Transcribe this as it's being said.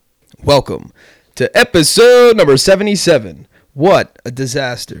Welcome to episode number 77. What a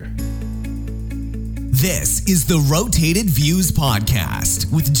disaster. This is the Rotated Views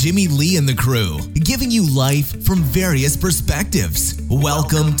Podcast with Jimmy Lee and the crew, giving you life from various perspectives.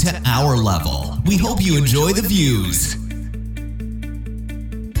 Welcome to our level. We hope you enjoy the views.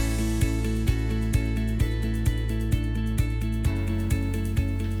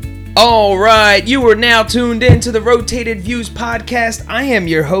 All right, you are now tuned in to the Rotated Views Podcast. I am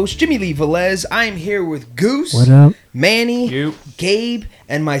your host, Jimmy Lee Velez. I am here with Goose, What up? Manny, Gabe,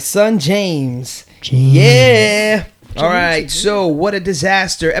 and my son, James. James. Yeah. All right, so what a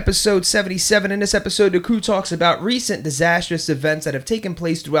disaster. Episode 77. In this episode, the crew talks about recent disastrous events that have taken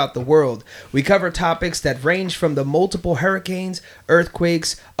place throughout the world. We cover topics that range from the multiple hurricanes,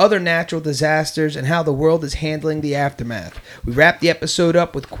 earthquakes, other natural disasters, and how the world is handling the aftermath. We wrap the episode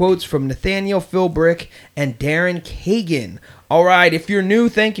up with quotes from Nathaniel Philbrick and Darren Kagan. All right, if you're new,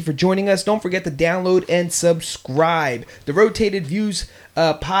 thank you for joining us. Don't forget to download and subscribe. The Rotated Views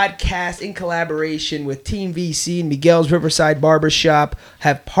podcast, in collaboration with Team VC and Miguel's Riverside Barbershop,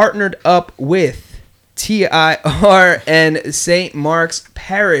 have partnered up with TIR and St. Mark's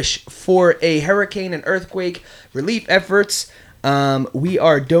Parish for a hurricane and earthquake relief efforts. We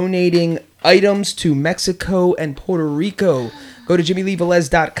are donating items to Mexico and Puerto Rico. Go to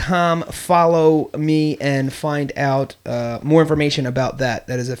jimmyleevelez.com, follow me, and find out more information about that.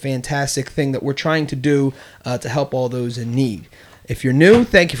 That is a fantastic thing that we're trying to do to help all those in need. If you're new,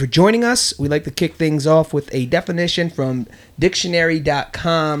 thank you for joining us. We like to kick things off with a definition from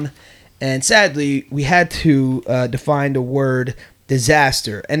dictionary.com. And sadly, we had to define the word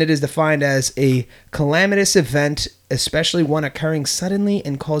disaster. And it is defined as a calamitous event, especially one occurring suddenly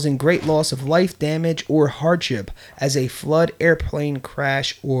and causing great loss of life, damage, or hardship, as a flood, airplane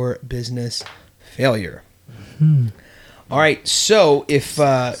crash, or business failure. All right, so if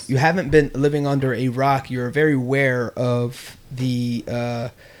you haven't been living under a rock, you're very aware of the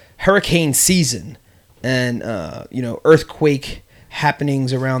hurricane season and earthquake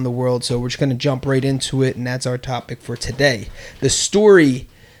happenings around the world. So we're just going to jump right into it, and that's our topic for today. The story: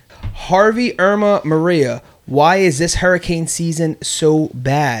 Harvey, Irma, Maria. Why is this hurricane season so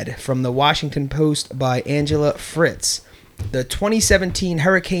bad? From the Washington Post by Angela Fritz. The 2017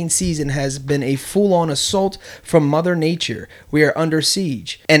 hurricane season has been a full-on assault from Mother Nature. We are under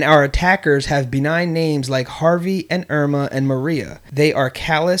siege, and our attackers have benign names like Harvey and Irma and Maria. They are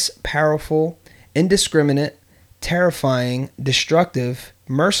callous, powerful, indiscriminate, terrifying, destructive,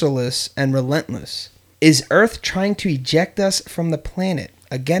 merciless, and relentless. Is Earth trying to eject us from the planet?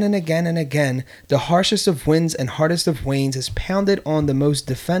 Again and again and again, the harshest of winds and hardest of rains has pounded on the most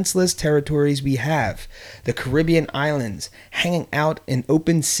defenseless territories we have. The Caribbean islands, hanging out in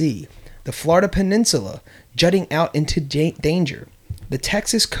open sea. The Florida Peninsula, jutting out into danger. The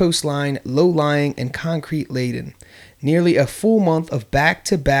Texas coastline, low-lying and concrete-laden. Nearly a full month of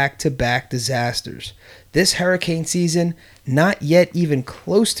back-to-back-to-back disasters. This hurricane season, not yet even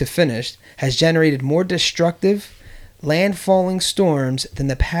close to finished, has generated more destructive, landfalling storms than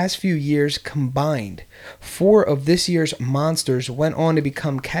the past few years combined. 4 of this year's monsters went on to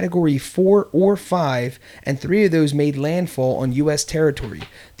become Category 4 or 5, and 3 of those made landfall on U.S. territory.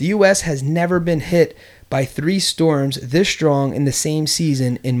 The U.S. has never been hit by 3 storms this strong in the same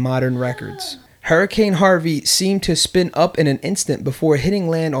season in modern records. Hurricane Harvey seemed to spin up in an instant before hitting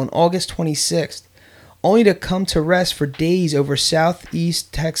land on August 26th. Only to come to rest for days over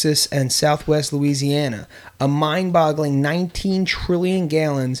southeast Texas and southwest Louisiana. A mind-boggling 19 trillion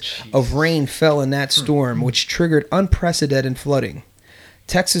gallons of rain fell in that storm, which triggered unprecedented flooding.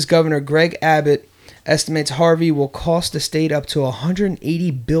 Texas Governor Greg Abbott estimates Harvey will cost the state up to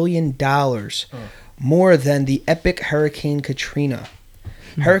 $180 billion, more than the epic Hurricane Katrina.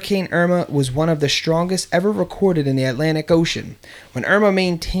 Hurricane Irma was one of the strongest ever recorded in the Atlantic Ocean, when Irma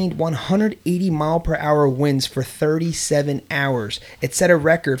maintained 180-mile-per-hour winds for 37 hours. It set a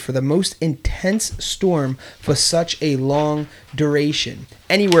record for the most intense storm for such a long duration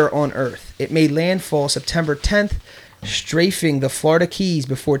anywhere on Earth. It made landfall September 10th, strafing the Florida Keys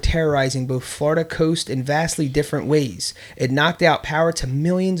before terrorizing both Florida coast in vastly different ways. It knocked out power to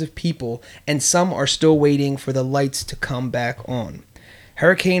millions of people, and some are still waiting for the lights to come back on.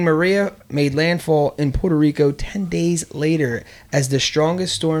 Hurricane Maria made landfall in Puerto Rico 10 days later as the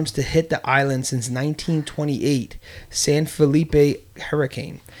strongest storms to hit the island since 1928, San Felipe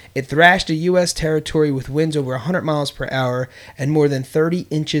hurricane. It thrashed the U.S. territory with winds over 100 miles per hour and more than 30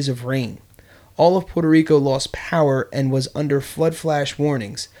 inches of rain. All of Puerto Rico lost power and was under flood flash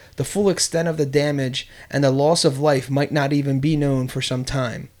warnings. The full extent of the damage and the loss of life might not even be known for some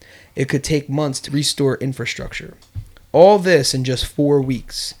time. It could take months to restore infrastructure. All this in just 4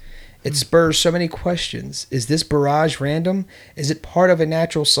 weeks. It spurs so many questions. Is this barrage random? Is it part of a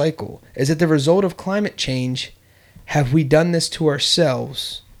natural cycle? Is it the result of climate change? Have we done this to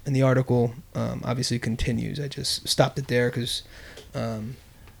ourselves? And the article obviously continues. I just stopped it there because it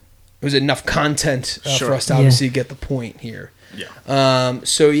was enough content for us to obviously get the point here. Yeah.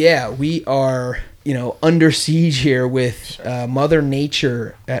 So we are, under siege here with Mother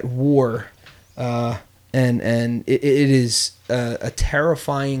Nature at war. And it is a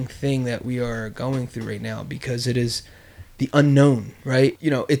terrifying thing that we are going through right now because it is the unknown, right?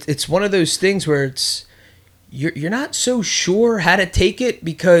 It's one of those things where it's you're not so sure how to take it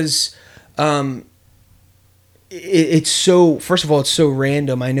because it's so. First of all, it's so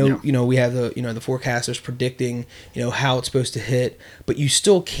random. I know we have the the forecasters predicting how it's supposed to hit, but you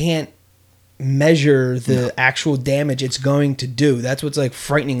still can't measure the actual damage it's going to do. That's what's like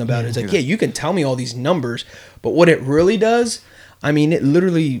frightening about it. It's like, you can tell me all these numbers, but what it really does, I mean, it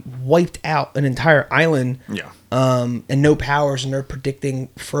literally wiped out an entire island. And no powers, and they're predicting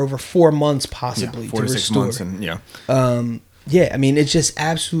for over 4 months possibly 4 to 6 months, and I mean, it's just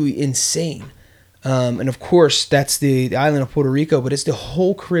absolutely insane. And of course, that's the island of Puerto Rico, but it's the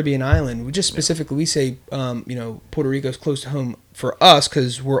whole Caribbean island. We just specifically we say, Puerto Rico is close to home for us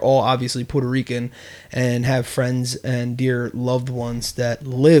because we're all obviously Puerto Rican and have friends and dear loved ones that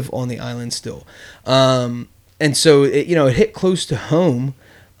live on the island still. And so it hit close to home.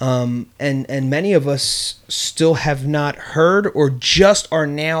 And many of us still have not heard or just are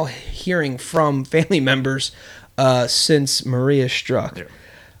now hearing from family members since Maria struck.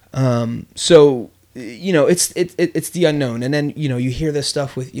 So it's the unknown, and then you hear this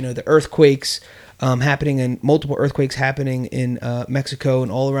stuff with the earthquakes happening, and multiple earthquakes happening in Mexico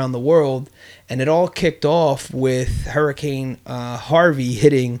and all around the world, and it all kicked off with Hurricane Harvey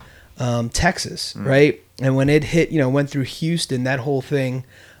hitting Texas, right? And when it hit, went through Houston, that whole thing,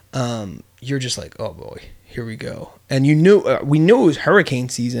 you're just like, oh boy, here we go. And we knew it was hurricane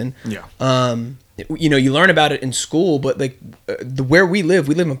season. You learn about it in school, but like where we live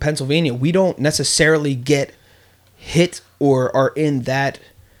in Pennsylvania, we don't necessarily get hit or are in that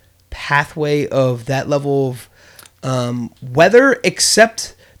pathway of that level of weather,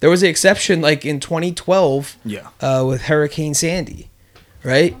 except there was an exception like in 2012 with Hurricane Sandy.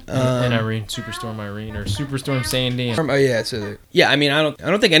 Right, and Irene, Superstorm Irene, or Superstorm Sandy. I mean, I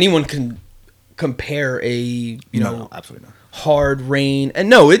don't think anyone can compare a absolutely not. Hard rain, and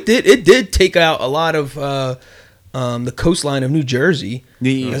no, it did take out a lot of the coastline of New Jersey.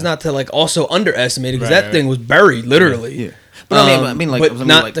 It's not to like also underestimate it because that thing was buried literally. Yeah. But I mean, like, but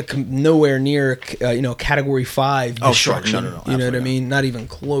not nowhere near Category 5 destruction. No, you know what I mean? Not even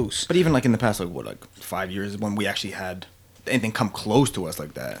close. But even like in the past, 5 years when we actually had anything come close to us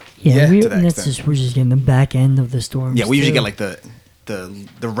like that. We're just getting the back end of the storm. Yeah, we usually get like the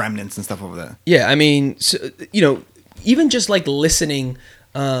remnants and stuff over there. Yeah, I mean, so, even just like listening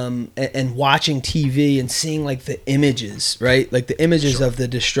and watching TV and seeing like the images, right? Like the images of the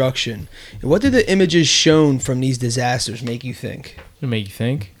destruction. What did the images shown from these disasters make you think? It make you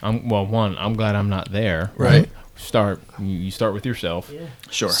think? I'm glad I'm not there. Right. You start with yourself. Yeah.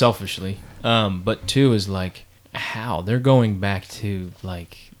 Sure. Selfishly. But two is like how they're going back to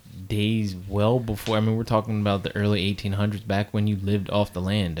like days well before. I mean, we're talking about the early 1800s, back when you lived off the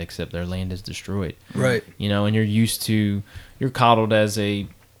land, except their land is destroyed. Right. And you're coddled as a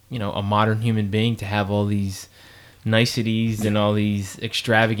modern human being to have all these niceties and all these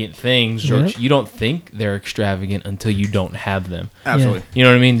extravagant things, which you don't think they're extravagant until you don't have them. Absolutely. You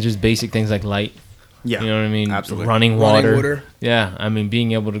know what I mean? Just basic things like light. Yeah. You know what I mean? Absolutely. Running water. Running water. Yeah. I mean,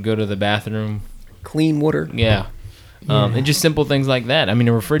 being able to go to the bathroom. Clean water. Yeah. And just simple things like that. I mean,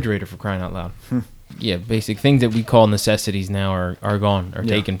 a refrigerator, for crying out loud. Yeah, basic things that we call necessities now are gone, are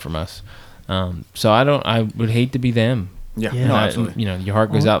taken from us. So I would hate to be them. Yeah. And No, absolutely. your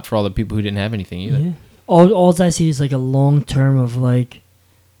heart goes out for all the people who didn't have anything either. Yeah. All I see is like a long term of like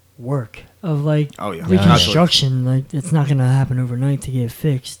work of like reconstruction. Like it's not gonna happen overnight to get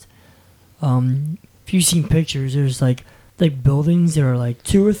fixed. If you've seen pictures, there's like buildings that are like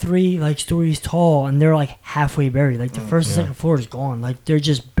 2 or 3 like stories tall, and they're like halfway buried. Like the first and second floor is gone. Like they're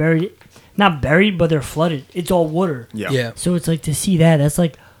just buried, not buried, but they're flooded. It's all water. Yeah. So it's like to see that's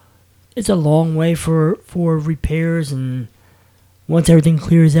like it's a long way for repairs, and once everything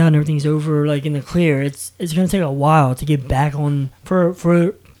clears out and everything's over like in the clear, it's gonna take a while to get back on for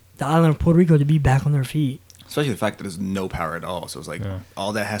the island of Puerto Rico to be back on their feet. Especially the fact that there's no power at all. So it's like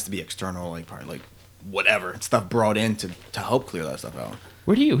all that has to be external, like probably like whatever stuff brought in to help clear that stuff out.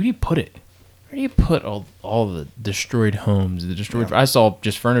 Where do you put it? Where do you put all the destroyed homes? The destroyed. I saw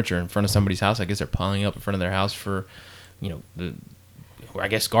just furniture in front of somebody's house. I guess they're piling up in front of their house for, the I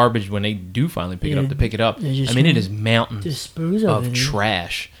guess garbage when they do finally pick it up to pick it up. I mean, it is mountains of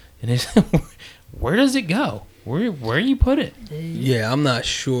trash, and it's where does it go? Where you put it? Yeah, I'm not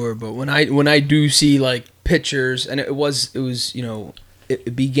sure, but when I do see like pictures, and it was you know,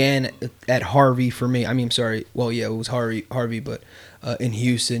 it began at Harvey for me. I mean, I'm sorry. Well, yeah, it was Harvey, but in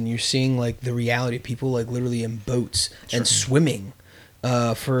Houston, you're seeing like the reality of people like literally in boats and swimming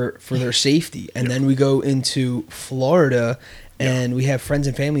for their safety, and then we go into Florida. And we have friends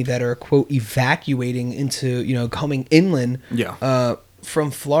and family that are, quote, evacuating into, you know, coming inland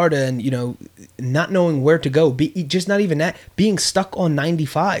from Florida and, you know, not knowing where to go. Just not even that, being stuck on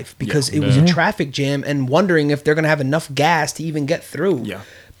 95 because it was a traffic jam and wondering if they're going to have enough gas to even get through. Yeah.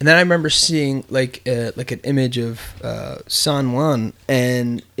 And then I remember seeing, like an image of San Juan,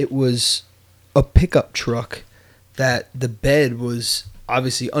 and it was a pickup truck that the bed was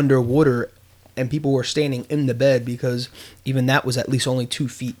obviously underwater, and people were standing in the bed because even that was at least only 2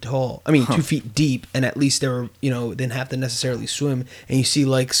 feet tall. I mean, 2 feet deep, and at least they were, you know, didn't have to necessarily swim. And you see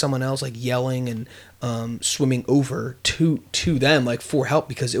like someone else like yelling and swimming over to them like for help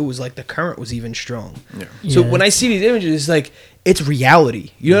because it was like the current was even strong. Yeah. So when I see these images, it's like it's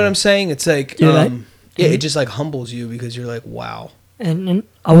reality. You know what I'm saying? It's like it just like humbles you because you're like, wow. And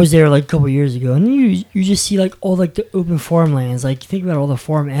I was there like a couple years ago, and you just see like all like the open farmlands. Like think about all the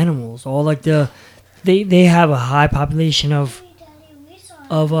farm animals, all like they have a high population of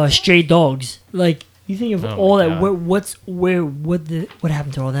stray dogs. Like you think of all that. What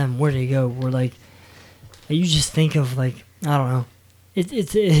happened to all them? Where did they go? We're like, you just think of like I don't know. It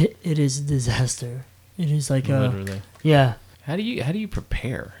is a disaster. It is like literally. Yeah. How do you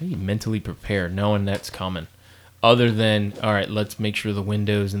prepare? How do you mentally prepare knowing that's coming? Other than, all right, let's make sure the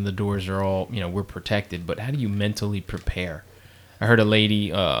windows and the doors are all, you know, we're protected. But how do you mentally prepare? I heard a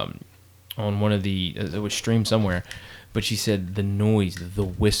lady on one of it was streamed somewhere, but she said the noise, the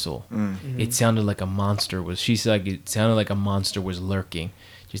whistle, it sounded like a monster was. She said it sounded like a monster was lurking.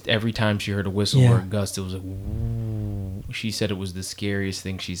 Just every time she heard a whistle or a gust, it was like, woo. She said it was the scariest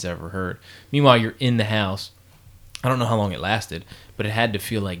thing she's ever heard. Meanwhile, you're in the house. I don't know how long it lasted, but it had to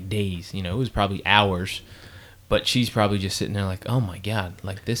feel like days. You know, it was probably hours. But she's probably just sitting there like, oh my God,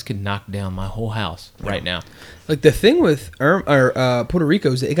 like this could knock down my whole house right now. Like the thing with Puerto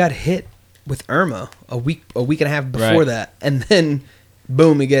Rico is that it got hit with Irma a week and a half before that, and then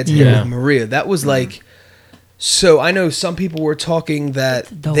boom, it gets hit with Maria. That was like, so I know some people were talking that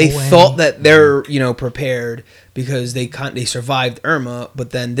they thought that they're prepared because they survived Irma,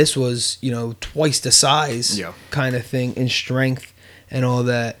 but then this was twice the size kind of thing in strength and all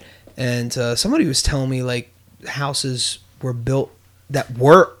that. And somebody was telling me like houses were built that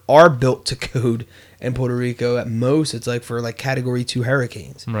are built to code in Puerto Rico. At most it's like for like category 2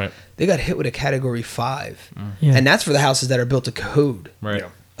 hurricanes, right? They got hit with a category 5 and that's for the houses that are built to code, right?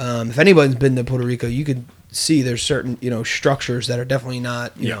 If anybody's been to Puerto Rico, you could see there's certain structures that are definitely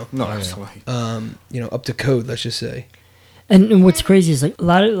not up to code, let's just say. And what's crazy is like a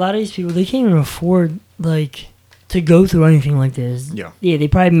lot of these people, they can't even afford like to go through anything like this. They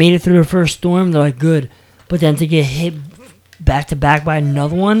probably made it through their first storm, they're like good. But then to get hit back to back by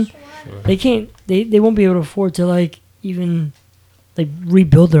another one, they can't. They won't be able to afford to like even like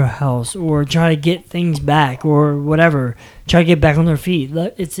rebuild their house or try to get things back or whatever. Try to get back on their feet.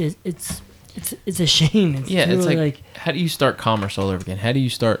 It's a shame. It's really like how do you start commerce all over again? How do you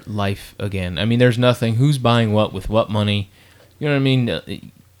start life again? I mean, there's nothing. Who's buying what with what money? You know what I mean?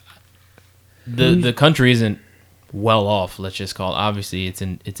 The country isn't well off. Let's just call it. Obviously, it's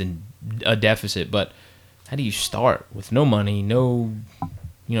in a deficit, but how do you start with no money, no,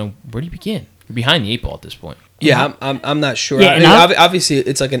 where do you begin? You're behind the 8 ball at this point. Yeah, I'm not sure. Yeah, I mean, obviously,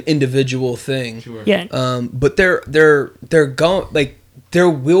 it's like an individual thing. Sure. Yeah. But they're going like there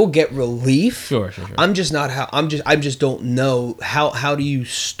will get relief. Sure. I just don't know how do you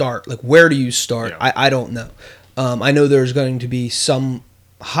start? Like where do you start? Yeah. I don't know. I know there's going to be some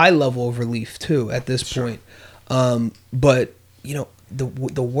high level of relief too at this point. But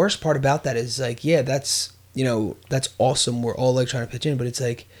the worst part about that is like that's awesome. We're all like trying to pitch in, but it's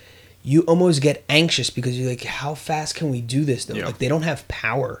like you almost get anxious because you're like, how fast can we do this though? Like they don't have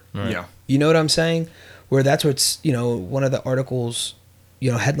power. Right. Yeah. You know what I'm saying? Where that's what's one of the articles,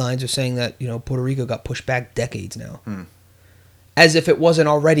 headlines are saying that Puerto Rico got pushed back decades now, as if it wasn't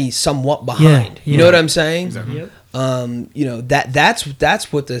already somewhat behind. Yeah. You know what I'm saying? Exactly. Yep.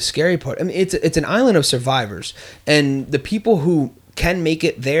 That's what the scary part. I mean, it's an island of survivors, and the people who can make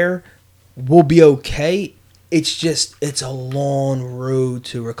it there will be okay. It's a long road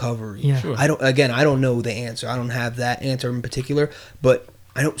to recovery. Yeah. Sure. I don't know the answer. I don't have that answer in particular, but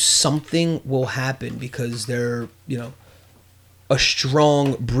I know something will happen because they're, a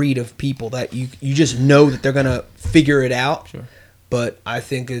strong breed of people that you just know that they're gonna figure it out. Sure. But I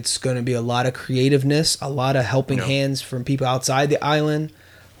think it's going to be a lot of creativeness, a lot of helping hands from people outside the island,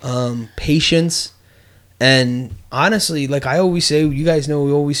 patience, and honestly, like I always say, you guys know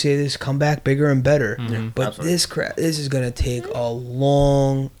we always say this: come back bigger and better. Mm-hmm. But this is going to take a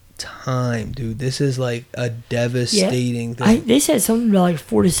long time, dude. This is like a devastating thing. They said something about like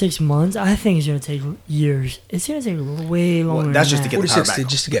 4 to 6 months. I think it's going to take years. It's going to take way longer. Well, that's just to get the power back.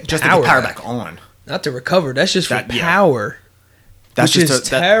 Just to get power back on. Not to recover. That's just for power. That's which just is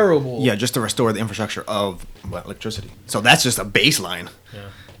terrible. Yeah, just to restore the infrastructure of electricity. So that's just a baseline. Yeah.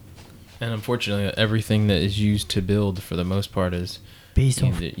 And unfortunately, everything that is used to build, for the most part, is based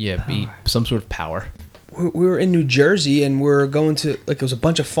off some sort of power. We were in New Jersey, and we're going to it was a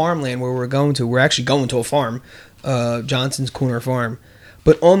bunch of farmland where we're actually going to a farm, Johnson's Corner Farm.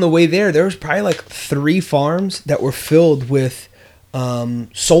 But on the way there was probably like 3 farms that were filled with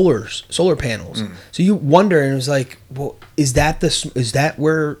solar panels. So you wonder, and it was like, well, is that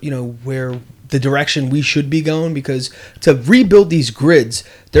where where the direction we should be going? Because to rebuild these grids,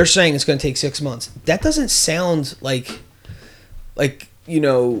 they're saying it's going to take 6 months. That doesn't sound like I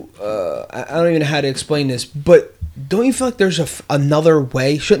don't even know how to explain this, but don't you feel like there's another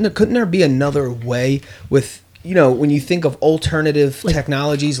way? Couldn't there be another way with when you think of alternative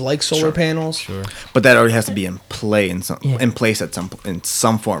technologies like solar panels? Sure. But that already has to be in place in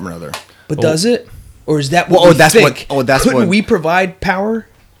some form or another. But does it? Or is that what we think? Couldn't we provide power?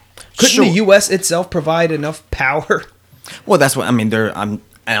 Couldn't the U.S. itself provide enough power? Well, that's what I mean.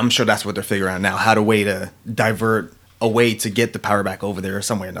 I'm sure that's what they're figuring out now. How to divert a way to get the power back over there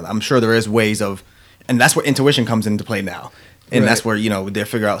some way or another. I'm sure there is ways of, and that's where intuition comes into play now. And that's where they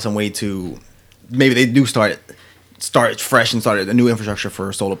figure out some way to. Maybe they do start fresh and start a new infrastructure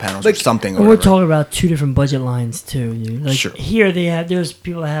for solar panels or something. We're talking about 2 different budget lines too. Like here there's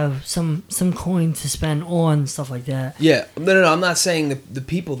people that have some coin to spend on stuff like that. Yeah, no. I'm not saying the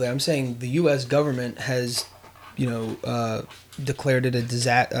people there. I'm saying the U.S. government has, declared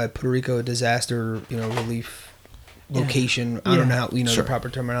it Puerto Rico a disaster, relief location. I don't know how the proper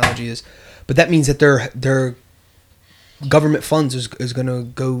terminology is, but that means that their government funds is going to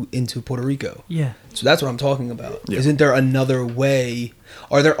go into Puerto Rico. Yeah. So that's what I'm talking about. Yeah. Isn't there another way?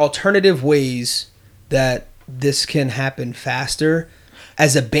 Are there alternative ways that this can happen faster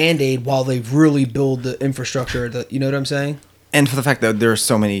as a Band-Aid while they really build the infrastructure? You know what I'm saying? And for the fact that there are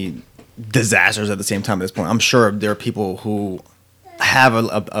so many disasters at the same time at this point, I'm sure there are people who have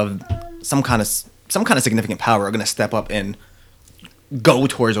some kind of significant power are going to step up and go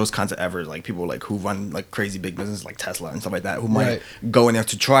towards those kinds of efforts, like people who run crazy big businesses like Tesla and stuff like that, who might go in there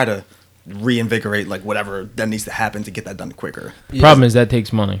to try to reinvigorate whatever that needs to happen to get that done quicker. The problem is that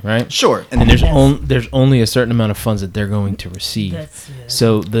takes money, right? Sure. And there's only a certain amount of funds that they're going to receive.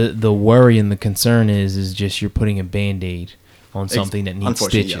 So the worry and the concern is just you're putting a Band-Aid on something that needs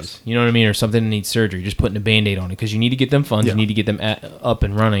stitches. Yes. You know what I mean? Or something that needs surgery. Just putting a Band-Aid on it because you need to get them funds. You need to get them up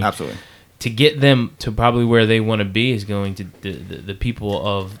and running. Absolutely. To get them to probably where they want to be is going to the people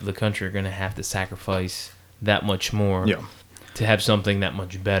of the country are going to have to sacrifice that much more to have something that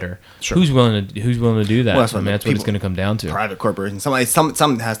much better. Sure. Who's willing to do that? Well, that's what it's going to come down to. Private corporations.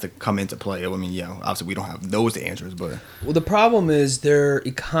 Something has to come into play. I mean, obviously we don't have those answers, but the problem is their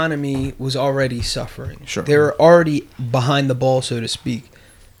economy was already suffering. Sure. They're already behind the ball, so to speak.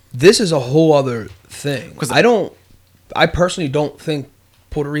 This is a whole other thing. I personally don't think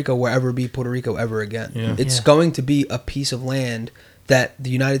Puerto Rico will ever be Puerto Rico ever again. Yeah. It's going to be a piece of land that the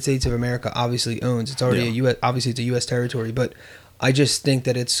United States of America obviously owns. It's already obviously it's a U.S. territory, but I just think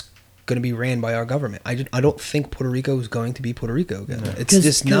that it's going to be ran by our government. I don't think Puerto Rico is going to be Puerto Rico again. No. It's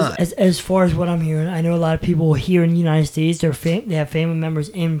just not. As far as what I'm hearing, I know a lot of people here in the United States, they have family members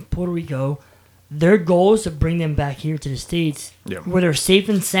in Puerto Rico. Their goal is to bring them back here to the States where they're safe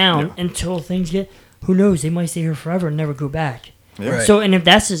and sound until things get, who knows, they might stay here forever and never go back. Yeah. Right. So, and if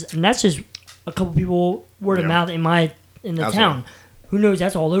that's just a couple people word of mouth in the town, who knows?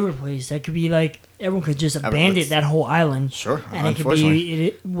 That's all over the place. That could be everyone could just abandon that whole island. Sure, and it could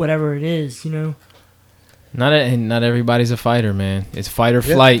be whatever it is, Not everybody's a fighter, man. It's fight or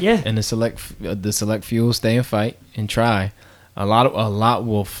flight, and the select few stay and fight and try. A lot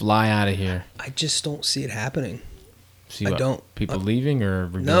will fly out of here. I just don't see it happening. People leaving or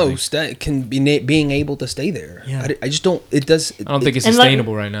no, being able to stay there. Yeah. I just don't. It does. I don't think it's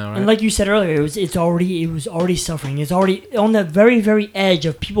sustainable right now. Right? And like you said earlier, it was already suffering. It's already on the very very edge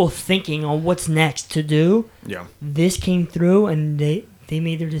of people thinking on what's next to do. Yeah. This came through, and they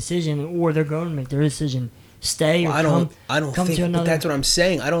made their decision, or they're going to make their decision stay or I don't come think to another. but that's what I'm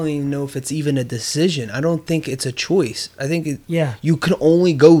saying. I don't even know if it's even a decision. I don't think it's a choice. I think you can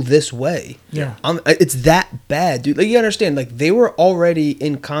only go this way. Yeah. It's that bad, dude. Like, you understand, like, they were already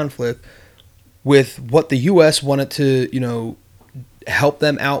in conflict with what the US wanted to, you know, help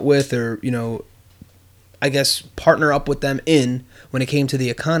them out with, or, you know, I guess partner up with them in when it came to the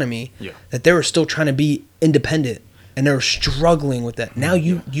economy. Yeah. That they were still trying to be independent. And they're struggling with that. Now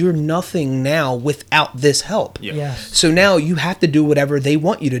you're nothing now without this help. Yeah. Yes. So now you have to do whatever they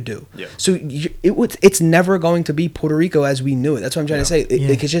want you to do. Yeah. So it's never going to be Puerto Rico as we knew it. That's what I'm trying to say.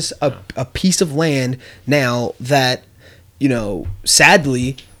 It's just a piece of land now that, you know,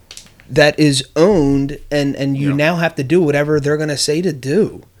 sadly, that is owned, and you now have to do whatever they're going to say to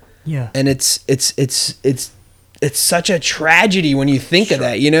do. Yeah. And it's such a tragedy when you think of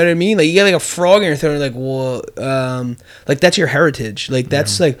that. You know what I mean? Like, you get like a frog in your throat, like, well, like, that's your heritage. Like,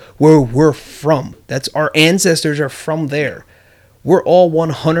 that's like where we're from. That's our ancestors are from there. We're all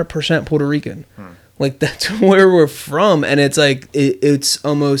 100% Puerto Rican. Like, that's where we're from. And it's like, it's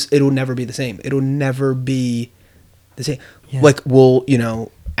almost, it'll never be the same. It'll never be the same. Yeah. Like, well, you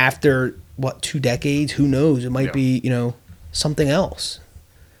know, after 2 decades, who knows? It might be, you know, something else.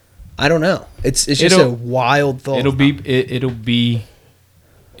 I don't know. It's just a wild thought. It'll be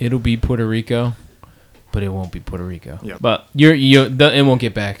Puerto Rico, but it won't be Puerto Rico. Yeah. But it won't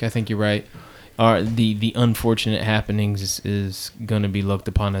get back. I think you're right. The unfortunate happenings is going to be looked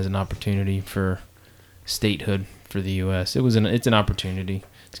upon as an opportunity for statehood for the U.S. It's an opportunity.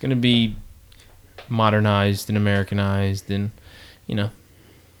 It's going to be modernized and Americanized, and, you know,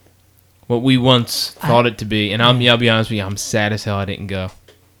 what we once thought it to be. And I'll be honest with you, I'm sad as hell I didn't go.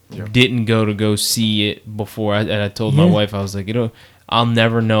 Yeah. Didn't go to go see it before. I told my wife, I was like, I'll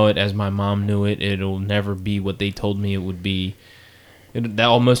never know it as my mom knew it. It'll never be what they told me it would be.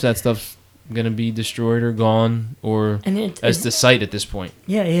 Most of that stuff's gonna be destroyed or gone, or as the site at this point.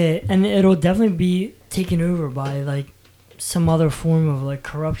 Yeah, and it'll definitely be taken over by, like, some other form of, like,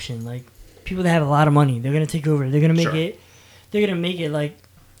 corruption. Like, people that have a lot of money, they're gonna take over. They're gonna make it. They're gonna make it like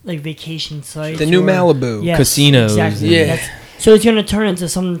vacation sites. The new Malibu. Yes, casinos. Exactly. Yeah. So it's gonna turn into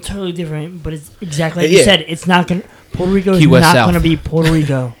something totally different. But it's exactly like you said. It's not gonna. Puerto Rico is not gonna be Puerto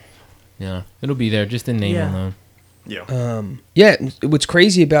Rico. Yeah, it'll be there just in name alone. Yeah. What's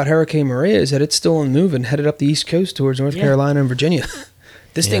crazy about Hurricane Maria is that it's still on the move and headed up the East Coast towards North Carolina and Virginia.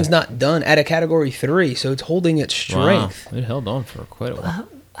 This thing's not done at a Category 3, so it's holding its strength. Wow. It held on for quite a while.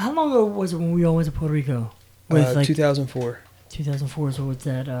 How long ago was it when we all went to Puerto Rico? With 2004. 2004. So what's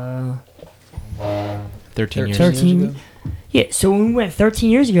that? 13 years. 13. Yeah. So when we went 13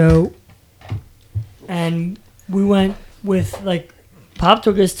 years ago, and we went with, like, Pop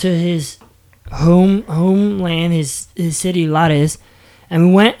took us to his homeland, his city, Lares, and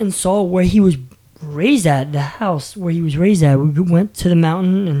we went and saw where he was raised at, the house where he was raised at. We went to the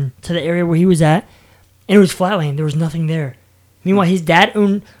mountain and to the area where he was at, and it was flatland. There was nothing there. Meanwhile, his dad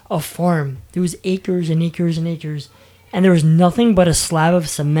owned a farm. There was acres and acres and acres, and there was nothing but a slab of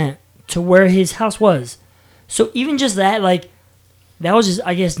cement to where his house was. So even just that, like, that was just,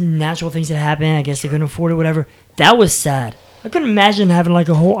 I guess, natural things that happened. I guess they couldn't afford it, whatever. That was sad. I couldn't imagine having, like,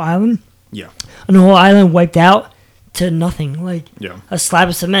 a whole island. Yeah. And the whole island wiped out to nothing. Like, Yeah. a slab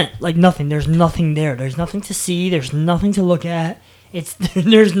of cement. Like, nothing. There's nothing there. There's nothing to see. There's nothing to look at.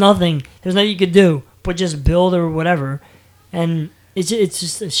 There's nothing. There's nothing you could do but just build or whatever. And it's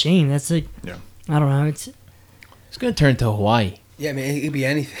just a shame. That's like, I don't know. It's going to turn to Hawaii. Yeah, man, it could be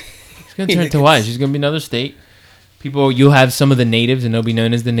anything. It's going to turn to Hawaii. It's just going to be another state. You'll have some of the natives, and they'll be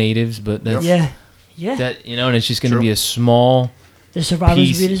known as the natives, but that's, that, you know, and it's just going to be a small the survivors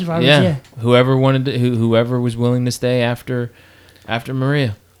piece. Will be the survivors, yeah. Whoever wanted to, whoever was willing to stay after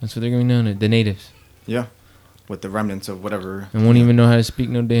Maria. That's what they're going to be known as, the natives. Yeah. With the remnants of whatever. And won't even know how to speak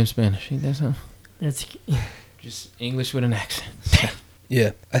no damn Spanish. Ain't that something? That's just English with an accent.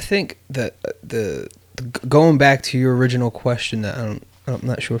 Yeah, I think that the going back to your original question that I'm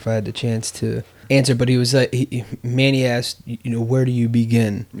not sure if I had the chance to answer, but he was like, Manny asked, you know, where do you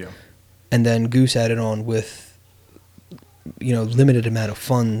begin? Yeah. And then Goose added on with, you know, limited amount of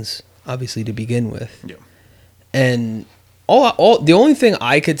funds, obviously, to begin with. Yeah. And the only thing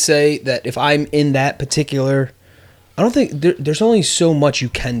I could say that if I'm in that particular, I don't think there's only so much you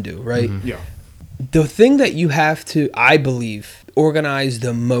can do, right? Mm-hmm. Yeah. The thing that you have to, I believe, organize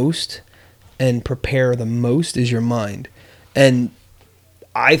the most and prepare the most is your mind. And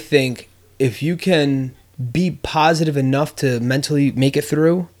I think if you can be positive enough to mentally make it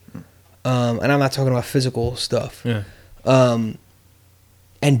through, and I'm not talking about physical stuff, and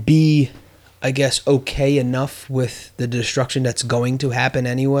be, I guess, okay enough with the destruction that's going to happen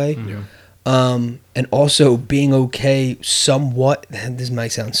anyway, And also being okay somewhat, this might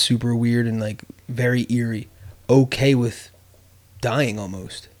sound super weird and like very eerie, okay with dying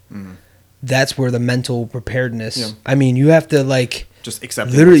almost. That's where the mental preparedness, I mean, you have to like just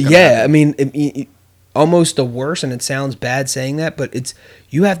accept literally, I mean, almost the worst, and it sounds bad saying that, but it's,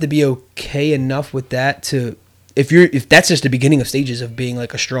 you have to be okay enough with that to, if that's just the beginning of stages of being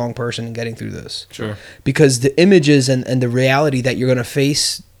like a strong person and getting through this. Sure. Because the images and the reality that you're going to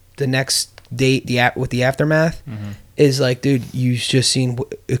face the next day with the aftermath is like, dude, you just seen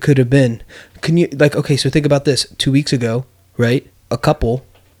what it could have been. Can you, like, okay, so think about this. 2 weeks ago, right?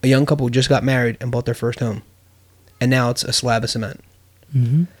 A young couple just got married and bought their first home. And now it's a slab of cement.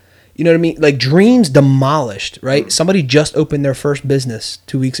 You know what I mean? Like, dreams demolished, right? Somebody just opened their first business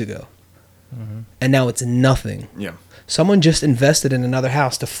 2 weeks ago. And now it's nothing. Yeah. Someone just invested in another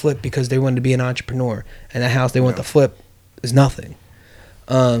house to flip because they wanted to be an entrepreneur. And that house they want to flip is nothing.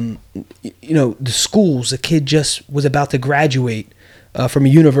 You know, the schools, the kid just was about to graduate from a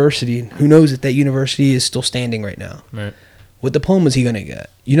university. Who knows if that university is still standing right now? Right. What diploma is he going to get?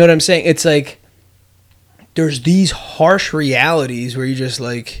 You know what I'm saying? It's like, there's these harsh realities where you're just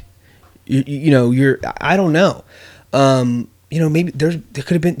like, you know, I don't know. You know, maybe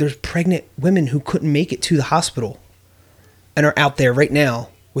there's pregnant women who couldn't make it to the hospital and are out there right now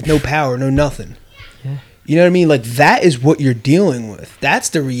with no power, no nothing. Yeah. You know what I mean? Like, that is what you're dealing with. That's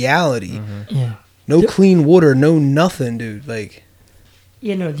the reality. Yeah. No clean water, no nothing, dude. Like,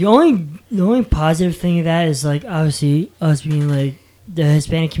 you know, the only positive thing of that is, like, obviously us being like the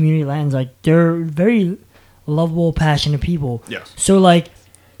Hispanic community, Latins, like, they're very lovable, passionate people. Yes. So, like,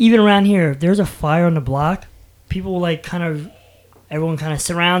 even around here, if there's a fire on the block, people like everyone kind of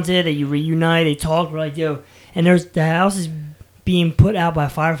surrounds it. They reunite. They talk. We're like, yo, and the house is being put out by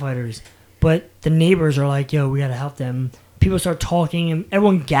firefighters, but the neighbors are like, yo, we gotta help them. People start talking, and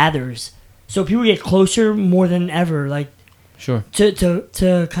everyone gathers. So people get closer more than ever, like, sure,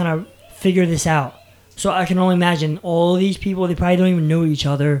 to kind of figure this out. So I can only imagine all these people. They probably don't even know each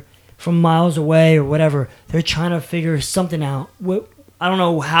other from miles away or whatever. They're trying to figure something out. I don't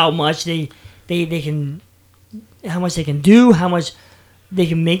know how much they can, how much they can do, how much they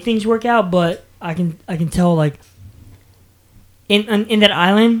can make things work out, but I can tell, like, in that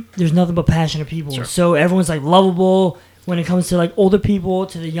island, there's nothing but passionate people. Sure. So everyone's like lovable when it comes to like older people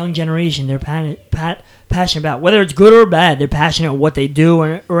to the young generation. They're passionate about whether it's good or bad. They're passionate what they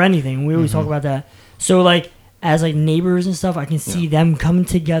do or anything. We always talk about that. So like as like neighbors and stuff, I can see them coming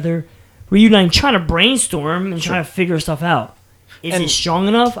together, reuniting, trying to brainstorm and trying to figure stuff out. Is it strong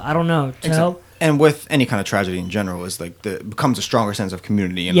enough? I don't know. To help. And with any kind of tragedy in general, is like it becomes a stronger sense of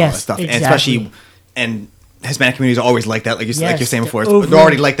community and all that stuff. Exactly. And especially, and Hispanic communities are always like that, like you're saying before. They're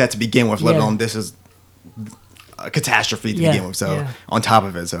already like that to begin with, let alone this is a catastrophe to begin with. So on top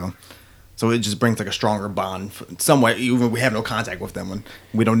of it, so it just brings like a stronger bond some way. Even we have no contact with them when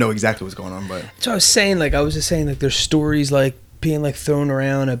we don't know exactly what's going on. But so I was just saying like there's stories like being like thrown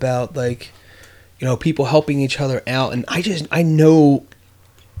around about like, you know, people helping each other out, and I know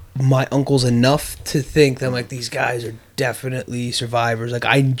my uncles enough to think that like these guys are definitely survivors. Like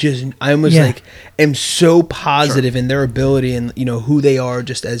I almost like am so positive in their ability and, you know, who they are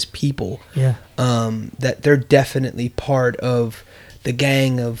just as people. Yeah. That they're definitely part of the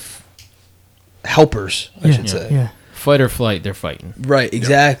gang of helpers, I should say. Yeah. Fight or flight, they're fighting. Right,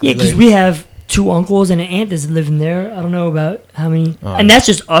 exactly. Yeah, because we have 2 uncles and an aunt that's living there. I don't know about how many, and that's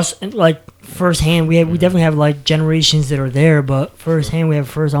just us. Like firsthand, we definitely have like generations that are there, but firsthand we have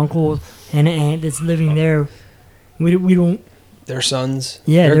first uncle and an aunt that's living there. We don't. Their sons.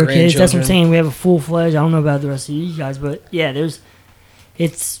 Yeah, their kids. That's what I'm saying. We have a full-fledged. I don't know about the rest of you guys, but yeah,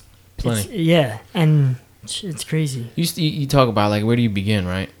 it's plenty. And it's crazy. You talk about like where do you begin,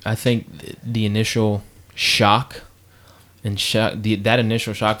 right? I think the initial shock. And that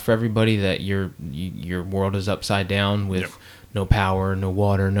initial shock for everybody that your world is upside down with no power, no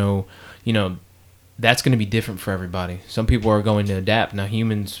water, no, you know, that's going to be different for everybody. Some people are going to adapt. Now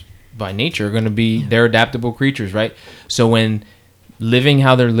humans by nature are going to be, they're adaptable creatures, right? So when living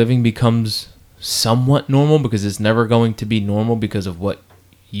how they're living becomes somewhat normal, because it's never going to be normal because of what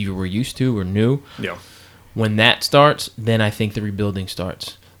you were used to or knew. Yeah. When that starts, then I think the rebuilding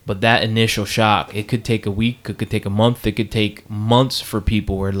starts. But that initial shock, it could take a week, it could take a month, it could take months for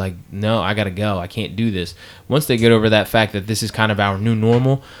people where like, no, I got to go. I can't do this. Once they get over that fact that this is kind of our new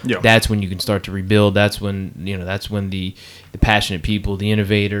normal, that's when you can start to rebuild. That's when, you know, that's when the passionate people, the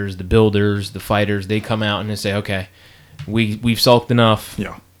innovators, the builders, the fighters, they come out and they say, okay, we've sulked enough.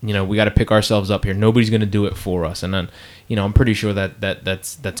 Yeah. You know, we got to pick ourselves up here. Nobody's going to do it for us. And then, I'm pretty sure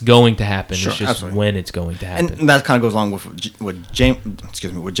that's going to happen. Sure, it's just absolutely. when it's going to happen. And that kind of goes along with what Jim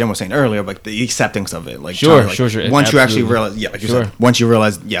was saying earlier, like the acceptance of it. Like Sure. Once you actually realize, like you Sure. said, once you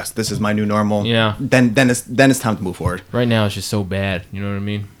realize, yes, this is my new normal. Yeah. Then it's time to move forward. Right now, it's just so bad. You know what I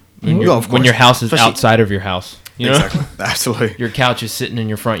mean? Of When your course. house is Especially- outside of your house. You know? Exactly. Absolutely. Your couch is sitting in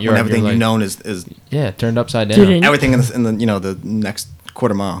your front yard. When everything you're you've like, known is turned upside down. Dude, and- everything in the next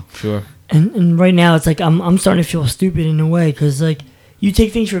quarter mile. Sure. And right now it's like I'm starting to feel stupid in a way because like you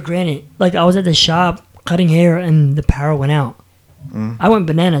take things for granted. Like I was at the shop cutting hair and the power went out. I went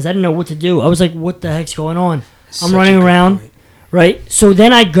bananas. I didn't know what to do. I was like, what the heck's going on? I'm running around, right? So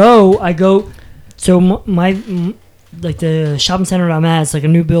then I go. So my like the shopping center I'm at, it's like a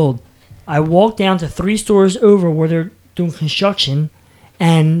new build. I walk down to 3 stores over where they're doing construction,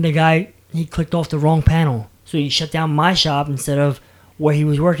 and the guy, he clicked off the wrong panel. So he shut down my shop instead of where he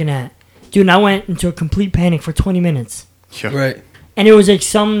was working at. Dude, and I went into a complete panic for 20 minutes. Yeah. Right. And it was like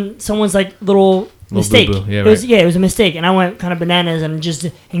someone's like little mistake. boo-boo. Yeah, It was a mistake. And I went kind of bananas and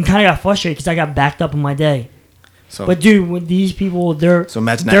kind of got frustrated because I got backed up in my day. So, But dude, with these people, So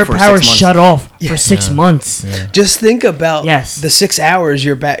imagine that their for 6 power months. shut off for Yeah. 6 months. Yeah. Just think about Yes. the 6 hours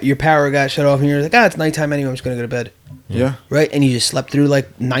your power got shut off, and you're like, it's nighttime anyway. I'm just gonna go to bed, yeah. right? And you just slept through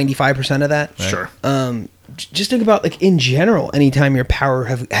like 95% of that. Sure. Just think about like in general, anytime your power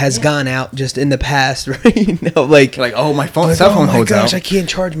has gone out, just in the past, right? Like Oh, my phone, like, cell phone oh my holds gosh, out. I can't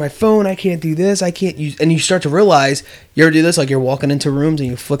charge my phone. I can't do this. I can't use. And you start to realize you ever do this, like you're walking into rooms and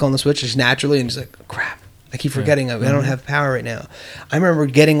you flick on the switch just naturally, and just like crap. I keep forgetting I don't have power right now. I remember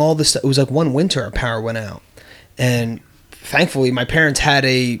getting all this stuff. It was like one winter our power went out, and thankfully my parents had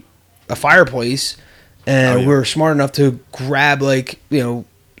a fireplace, and we were smart enough to grab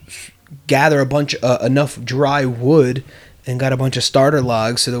gather a bunch enough dry wood and got a bunch of starter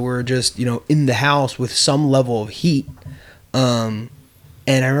logs so that we're just in the house with some level of heat. And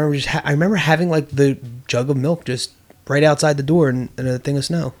I remember I remember having like the jug of milk just right outside the door and a thing of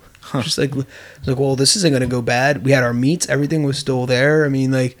snow. Just like, it's like, well, this isn't gonna go bad. We had our meats, everything was still there. I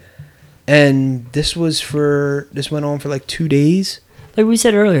mean, like, and this went on for like 2 days. Like we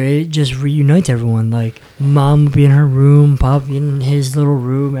said earlier, it just reunites everyone. Like mom would be in her room, pop be in his little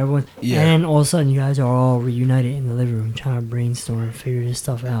room, everyone. Yeah. And all of a sudden, you guys are all reunited in the living room, trying to brainstorm and figure this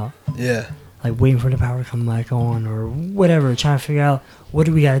stuff out. Yeah. Like waiting for the power to come back on or whatever, trying to figure out what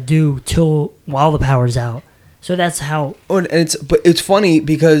do we got to do while the power's out. So that's how. Oh, and it's funny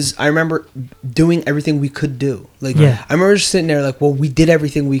because I remember doing everything we could do. Like, Yeah. I remember just sitting there like, well, we did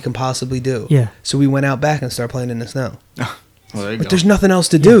everything we can possibly do. Yeah. So we went out back and started playing in the snow. Well, there you But go. there's nothing else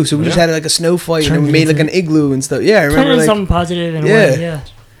to do, so we just had like a snow fight and then we Turned made like into- an igloo and stuff. Yeah, I Turn remember into like, something positive in a Yeah. way.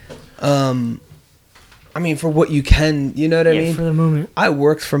 Yeah. I mean, for what you can, you know what I mean? For the moment. I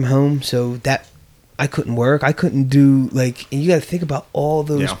worked from home, so that I couldn't work. I couldn't do like, and you got to think about all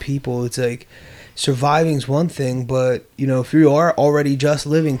those Yeah. people. It's like surviving's one thing, but if you are already just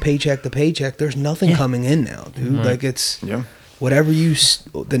living paycheck to paycheck, there's nothing Yeah. coming in now, dude. Right. Like it's Yeah. whatever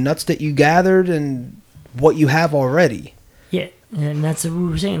the nuts that you gathered and what you have already. Yeah, and that's what we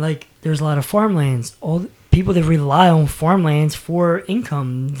were saying. Like, there's a lot of farmlands. All the people that rely on farmlands for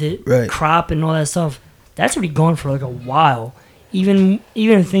income, the Right. crop and all that stuff, that's already gone for like a while. Even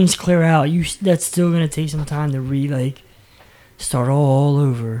if things clear out, that's still gonna take some time to start all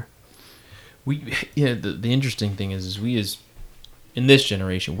over. The interesting thing is we as in this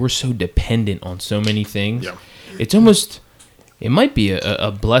generation, we're so dependent on so many things. Yeah. It's almost, it might be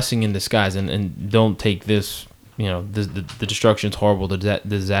a blessing in disguise, and don't take this, the destruction's horrible, the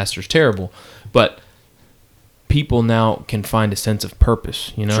disaster's terrible, but people now can find a sense of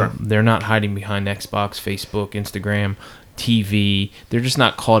purpose. Sure. They're not hiding behind Xbox, Facebook, Instagram, TV. They're just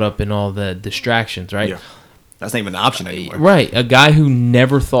not caught up in all the distractions, right? Yeah. That's not even an option anymore. Right. A guy who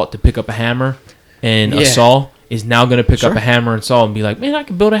never thought to pick up a hammer and a Yeah. saw is now going to pick up Sure. a hammer and saw and be like, man, I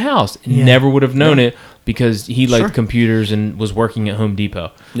can build a house. And Yeah. never would have known it because he liked Sure. computers and was working at Home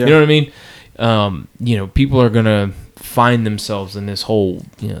Depot. Yeah. You know what I mean? People are going to find themselves in this whole,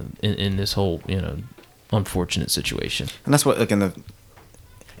 in this whole, unfortunate situation. And that's what, like, in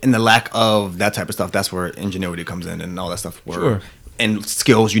the lack of that type of stuff, that's where ingenuity comes in and all that stuff. Sure. And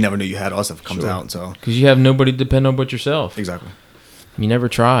skills you never knew you had, all that stuff comes Sure. out. So Because you have nobody to depend on but yourself. exactly. You never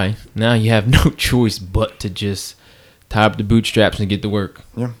try. Now you have no choice but to just tie up the bootstraps and get to work.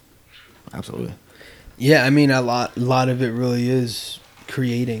 Yeah. Absolutely. Yeah, I mean, a lot of it really is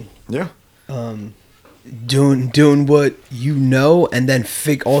creating, Yeah. doing what you know, and then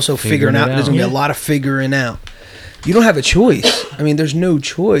also figuring Figuring it out. There's gonna be a Yeah. lot of figuring out. You don't have a choice. I mean, there's no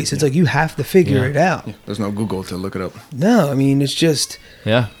choice. It's like you have to figure Yeah. it out. There's no Google to look it up. No, I mean, it's just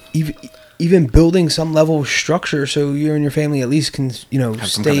Yeah. even building some level of structure so you and your family at least can, you know,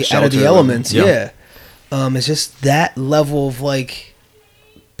 stay out of the shelter, elements. yeah. It's just that level of like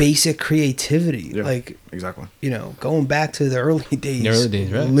basic creativity. Yeah, like, exactly. you know, going back to the early days. The early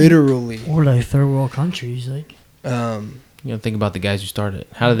days, right? Literally. Or like third world countries, like. You know, think about the guys who started.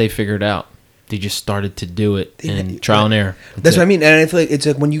 How did they figure it out? They just started to do it and trial and error. That's what I mean. And I feel like it's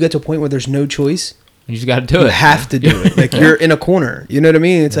like when you get to a point where there's no choice, you just got to do you it. have to do it. Like you're in a corner. You know what I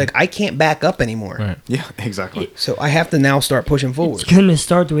mean? It's like I can't back up anymore. Right. Yeah, exactly. So I have to now start pushing forward. It's going to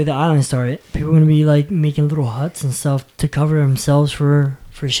start the way the island started. People are going to be like making little huts and stuff to cover themselves for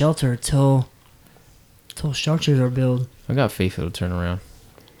shelter till structures are built. I got faith it'll turn around.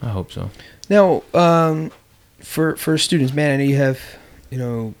 I hope so. Now, for students, man, I know you have, you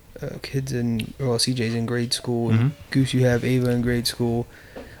know, kids in, well, CJ's in grade school, and Goose, you have Ava in grade school.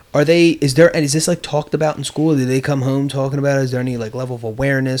 Is this like talked about in school? Do they come home talking about it? Is there any like level of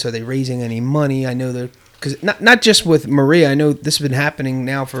awareness? Are they raising any money? I know because not just with Maria, I know this has been happening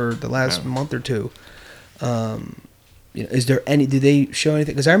now for the last month or two. You know, is there any, did they show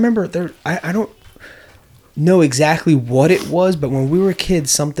anything? Because I remember I don't know exactly what it was, but when we were kids,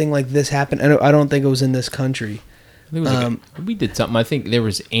 something like this happened. I don't think it was in this country. I think it was we did something. I think there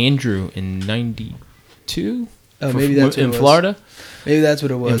was Andrew in '92. Oh, maybe that's what in it was. Florida. Maybe that's what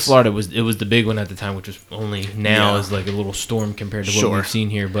it was. In Florida, it was the big one at the time, which was only now Yeah. is like a little storm compared to what we've seen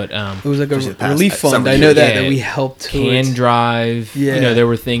here. But It was like a Just the past relief fund. several I know years. that Yeah. we helped. Can towards- Drive. Yeah. You know, there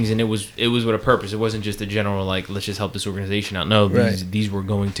were things, and it was with a purpose. It wasn't just a general like let's just help this organization out. No, Right. these were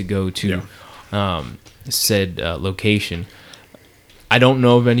going to go to said location. I don't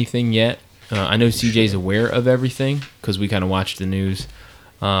know of anything yet. I know CJ's aware of everything because we kind of watched the news,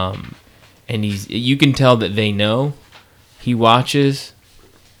 and you can tell that they know. He watches,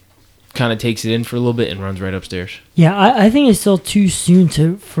 kind of takes it in for a little bit, and runs right upstairs. Yeah, I think it's still too soon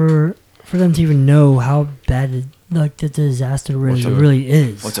for them to even know how bad the disaster really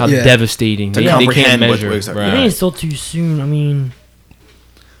is. How devastating. To They can't comprehend what measure. was- I think it's still too soon. I mean,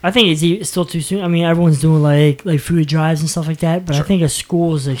 I think it's still too soon. I mean, everyone's doing like food drives and stuff like that, but I think a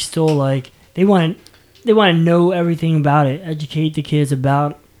school is like still like they want to know everything about it, educate the kids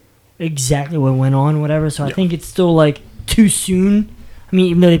about exactly what went on, whatever. So I think it's still like too soon. I mean,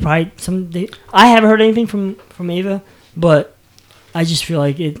 even though I haven't heard anything from Ava, but I just feel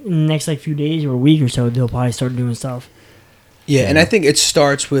like in the next like few days or a week or so, they'll probably start doing stuff. Yeah, and I think it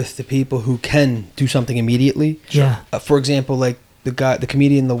starts with the people who can do something immediately. Yeah. For example, like the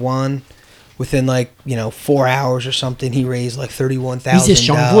comedian Lawan, within 4 hours or something, he raised like $31,000. He's a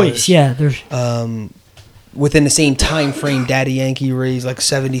strong voice. Yeah, there's. Within the same time frame, Daddy Yankee raised like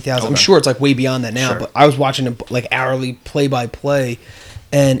 $70,000. I'm Okay. sure it's like way beyond that now, Sure. but I was watching it like hourly play by play,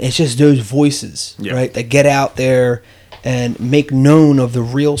 and it's just those voices, right, that get out there and make known of the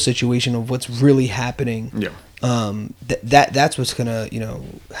real situation of what's really happening. Yeah. That's what's gonna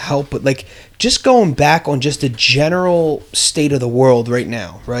help. But like just going back on just the general state of the world right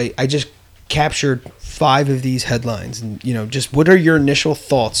now, right? I just captured 5 of these headlines, and just what are your initial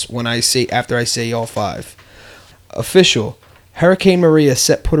thoughts after I say all 5? Official: Hurricane Maria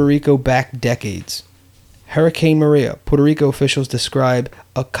set Puerto Rico back decades. Hurricane Maria, Puerto Rico officials describe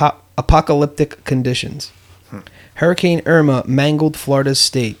apocalyptic conditions. Hurricane Irma mangled Florida's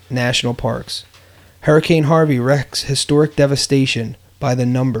state national parks. Hurricane Harvey wreaks historic devastation by the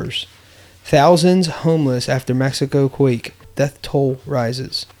numbers. Thousands homeless after Mexico quake. Death toll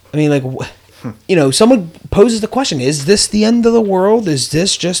rises. I mean, someone poses the question: is this the end of the world? Is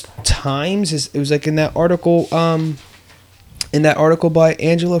this just times? It was like in that article by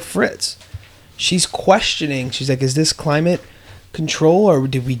Angela Fritz. She's questioning. She's like, is this climate control, or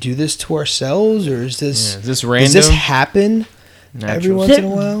did we do this to ourselves, or is this random? Does this happen every once in a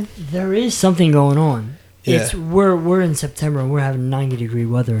while? There is something going on. Yeah. It's we're in September and we're having 90-degree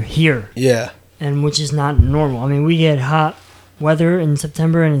weather here. Yeah. And which is not normal. I mean, we get hot weather in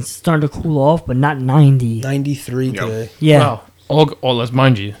September and it's starting to cool off, but not 90. 93 today. Yeah. Wow. Let's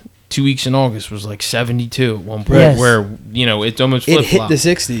mind you, 2 weeks in August was like 72 at one point, Yes. where it's almost It flip-flop. hit the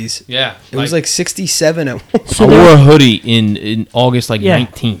 60s. Yeah, It was like 67 at one. So I there- wore a hoodie in August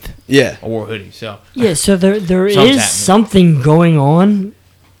 19th. Yeah. I wore a hoodie. So Yeah, so there is Something's happening. something going on.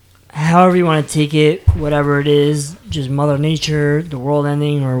 However you want to take it, whatever it is, just Mother Nature, the world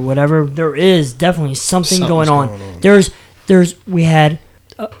ending, or whatever. There is definitely something Something's going on. going on. We had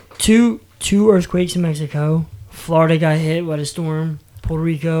two earthquakes in Mexico. Florida got hit by a storm. Puerto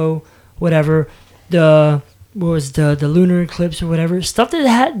Rico, whatever. The lunar eclipse or whatever. Stuff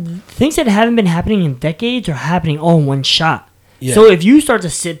things that haven't been happening in decades are happening all in one shot. Yeah. So if you start to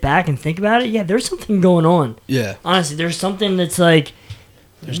sit back and think about it, yeah, there's something going on. Yeah. Honestly, there's something that's like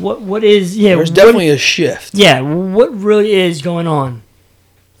what is There's definitely a shift. Yeah, what really is going on?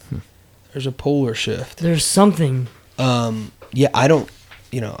 There's a polar shift. There's something. Yeah,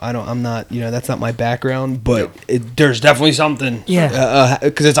 I'm not, that's not my background, but there's definitely something. Yeah.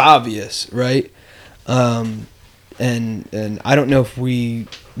 Because it's obvious, right? And I don't know if we,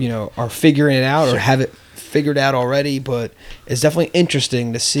 are figuring it out or have it figured out already, but it's definitely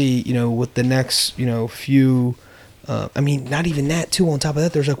interesting to see, with the next, few, not even that too. On top of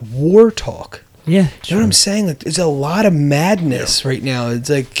that, there's like war talk. Yeah. You know what I'm saying? Like, there's a lot of madness right now. It's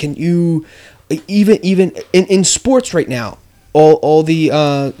like, can you, even in sports right now, all the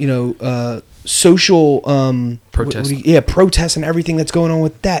social protests. Protests and everything that's going on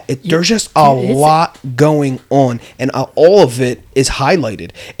with that. There's just a lot going on, and all of it is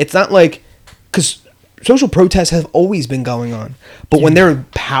highlighted. It's not like, because social protests have always been going on, but when they're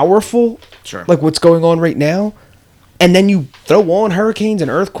powerful, like what's going on right now, and then you throw on hurricanes and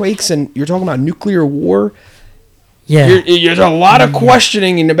earthquakes, and you're talking about nuclear war. Yeah, there's a lot of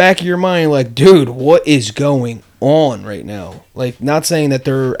questioning in the back of your mind, like, dude, what is going on right now? Like, not saying that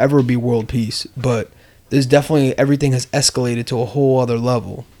there ever be world peace, but there's definitely, everything has escalated to a whole other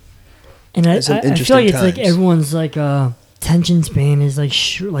level. And I feel like it's like everyone's like attention span is like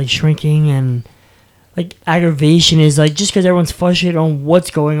shrinking, and like aggravation is like, just because everyone's frustrated on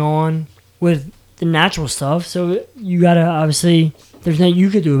what's going on with the natural stuff. So you gotta, obviously, there's nothing you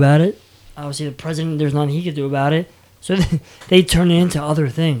could do about it. Obviously, the president, there's nothing he could do about it. So they turn it into other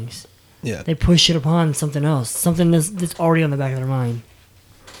things. Yeah. They push it upon something else, something that's already on the back of their mind.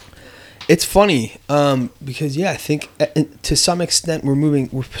 It's funny because, I think to some extent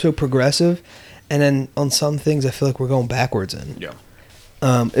we're so progressive, and then on some things I feel like we're going backwards in. Yeah.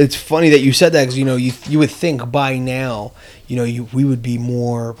 It's funny that you said that, because, you would think by now, we would be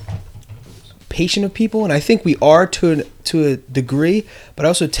more patient of people, and I think we are to a degree, but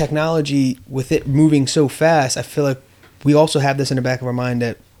also technology, with it moving so fast, I feel like we also have this in the back of our mind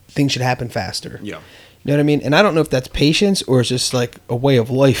that things should happen faster. Yeah. You know what I mean? And I don't know if that's patience or it's just like a way of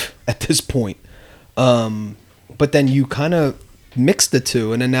life at this point. But then you kind of mix the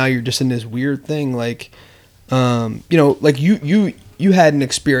two, and then now you're just in this weird thing, like, like you had an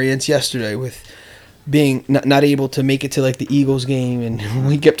experience yesterday with being not able to make it to like the Eagles game, and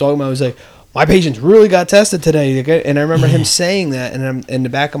we kept talking about, I was like, my patience really got tested today. And I remember him saying that, and I'm, in the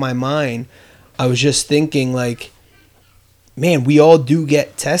back of my mind, I was just thinking, like, man, we all do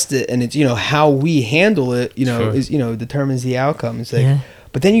get tested, and it's, how we handle it, is, determines the outcome. It's like,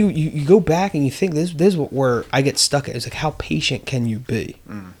 but then you go back and you think, this is where I get stuck at. It's like, how patient can you be?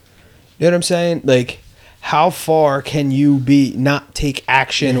 You know what I'm saying? Like, how far can you not take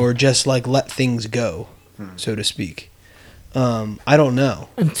action or just like let things go, so to speak? I don't know.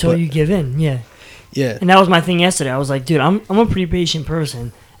 Until you give in, yeah. And that was my thing yesterday. I was like, dude, I'm a pretty patient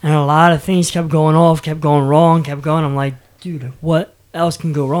person, and a lot of things kept going off, kept going wrong, kept going. I'm like, dude, what else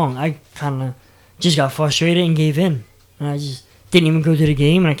can go wrong? I kind of just got frustrated and gave in, and I just didn't even go to the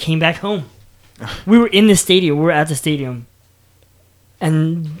game, and I came back home. We were in the stadium. We were at the stadium,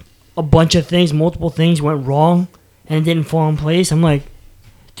 and a bunch of things, multiple things went wrong, and it didn't fall in place. I'm like,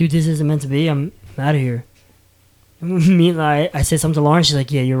 dude, this isn't meant to be. I'm out of here. I said something to Lauren. She's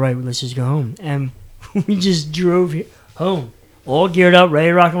like, yeah, you're right. Let's just go home. And we just drove home, all geared up, ready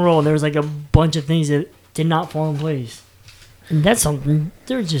to rock and roll. And there was like a bunch of things that did not fall in place. And that's something,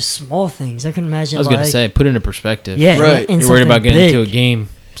 they're just small things. I can imagine. I was going to say, put it into perspective. Yeah. Right. You're worried about getting into a game.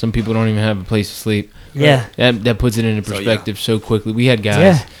 Some people don't even have a place to sleep. Yeah. That puts it into perspective so quickly. We had guys.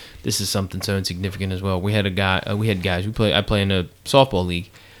 Yeah. This is something so insignificant as well. We had guys. I play in a softball league.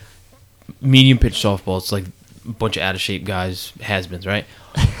 Medium pitch softball. It's like a bunch of out of shape guys, has-beens, right?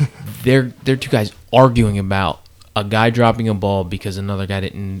 They're two guys arguing about a guy dropping a ball because another guy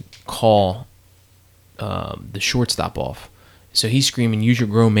didn't call the shortstop off. So he's screaming, use your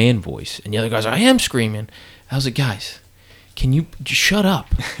grown man voice. And the other guy's like, I am screaming. I was like, guys, can you just shut up?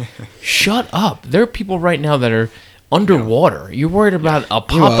 Shut up. There are people right now that are underwater. You're worried about a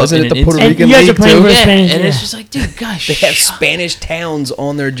pop-up in the Puerto Rican league too. And it's just like, dude, guys, they have Spanish towns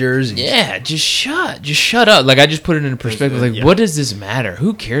on their jerseys. Yeah, just shut up. Like, I just put it into perspective. Like, what does this matter?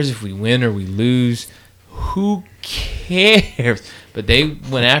 Who cares if we win or we lose? Who cares? But they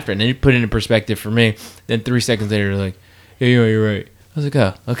went after it, and then you put it into perspective for me. Then 3 seconds later, they're like, yeah, you're right. I was like,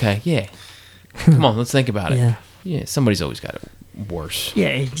 oh, okay, yeah. Come on, let's think about it. Yeah, somebody's always got it worse. Yeah,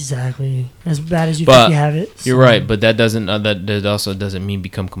 exactly. As bad as you think you have it. So. You're right, but that doesn't. That also doesn't mean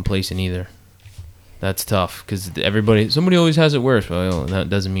become complacent either. That's tough because somebody always has it worse. Well,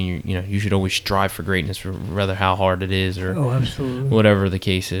 that doesn't mean you should always strive for greatness, rather how hard it is or absolutely. Whatever the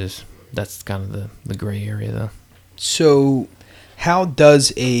case is. That's kind of the gray area though. So, how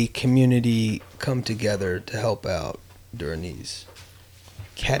does a community come together to help out during these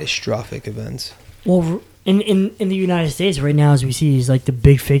catastrophic events? Well, in the United States right now, as we see, is like the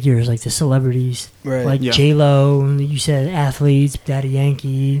big figures, like the celebrities, Right. like Yeah. J-Lo, you said athletes, Daddy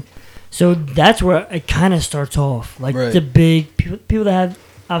Yankee. So that's where it kind of starts off, like Right. the big people that have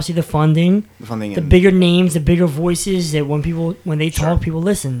obviously the funding, the bigger names, the bigger voices that when they talk, people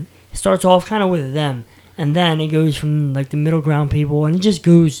listen. It starts off kind of with them, and then it goes from like the middle ground people, and it just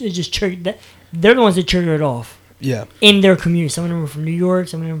trigger. They're the ones that trigger it off. Yeah. In their community. Some of them are from New York,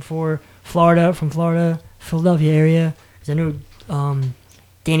 some of them from Florida, Philadelphia area. Because I know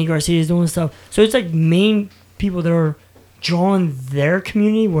Danny Garcia is doing stuff. So it's like main people that are drawing their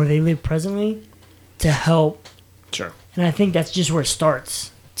community where they live presently to help. Sure. And I think that's just where it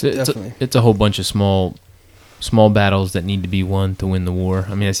starts. It's a whole bunch of small battles that need to be won to win the war.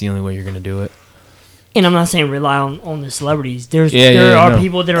 I mean, that's the only way you're going to do it. And I'm not saying rely on the celebrities. There are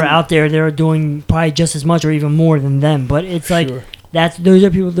people that are out there that are doing probably just as much or even more than them. But it's like those are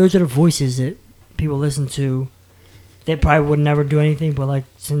the voices that people listen to. They probably would never do anything, but like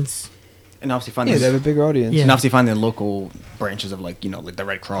and obviously they have a bigger audience. Yeah. And obviously finding local branches of like the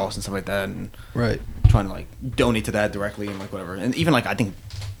Red Cross and stuff like that, and trying to like donate to that directly and like whatever. And even like I think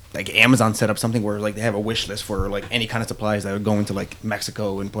like Amazon set up something where like they have a wish list for like any kind of supplies that are going to like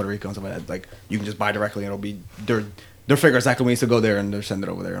Mexico and Puerto Rico and stuff like that. Like you can just buy directly and it'll be they'll figure exactly when needs to go there and they'll send it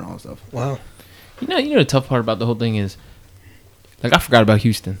over there and all that stuff. Wow. You know the tough part about the whole thing is, like I forgot about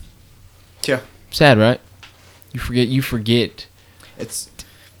Houston. Yeah. Sad, right? You forget. It's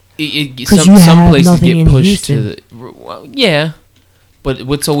some places get pushed Houston. to the yeah. But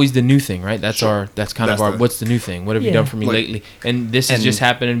what's always the new thing, right? That's what's the new thing? What have you done for me lately? And this is just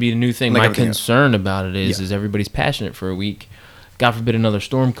happening to be the new thing. Like my concern about it is everybody's passionate for a week. God forbid another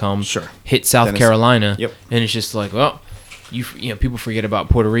storm comes, hit South Carolina, and it's just like, well, you know, people forget about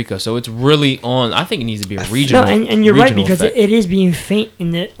Puerto Rico. So it's really on. I think it needs to be a regional. No, and you're right because it is being faint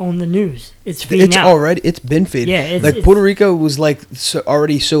on the news. It's fading out. It's been faded. Yeah, like Puerto Rico was like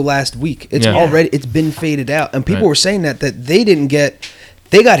already last week. It's been faded out, and people were saying that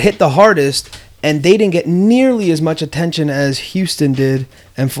they got hit the hardest, and they didn't get nearly as much attention as Houston did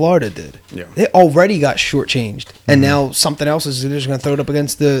and Florida did. Yeah, they already got shortchanged, and now something else is they're just going to throw it up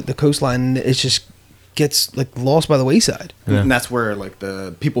against the coastline, and it just gets like lost by the wayside. And that's where like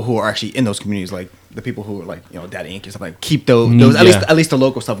the people who are actually in those communities, like the people who are like Daddy Yankee and stuff like keep those at least the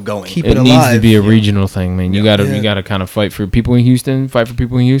local stuff going. Keep it alive. Needs to be a regional thing, man. You gotta kind of fight for people in Houston. Fight for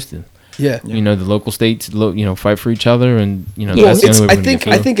people in Houston. Yeah. You know, the local states, fight for each other, and that's the only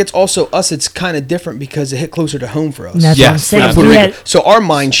way I think it's also us. It's kind of different because it hit closer to home for us. And that's what I'm saying. So our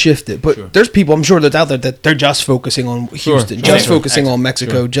mind shifted, but there's people I'm sure that's out there that they're just focusing on Houston, focusing on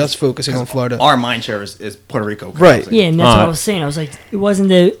Mexico, just focusing on Florida. Our mind share is Puerto Rico, right? Yeah, and that's what I was saying. I was like, it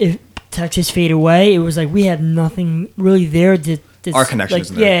wasn't if Texas fade away. It was like we had nothing really there to. Our connection like,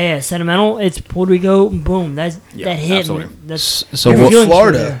 isn't there. Yeah, sentimental. It's Puerto Rico. Boom. That hit. Absolutely. That's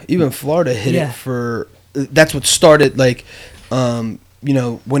Even Florida hit it for. That's what started like,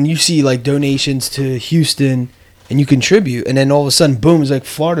 when you see like donations to Houston and you contribute, and then all of a sudden, boom, it's like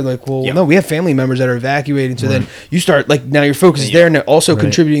Florida. Like, well, no, we have family members that are evacuating. So then you start like now your focus is there, and they're also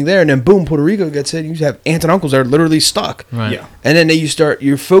contributing there, and then boom, Puerto Rico gets hit. And you have aunts and uncles that are literally stuck. Right. Yeah. And then you start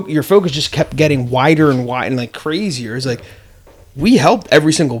your focus just kept getting wider and wide and like crazier. It's like. We helped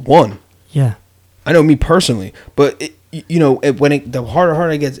every single one. Yeah, I know me personally, but when the harder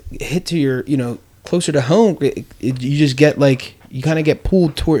it gets hit to your closer to home, you just get like you kind of get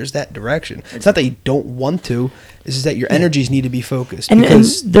pulled towards that direction. It's not that you don't want to; it's just that your energies need to be focused. And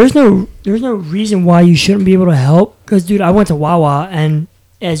there's no reason why you shouldn't be able to help. Because dude, I went to Wawa and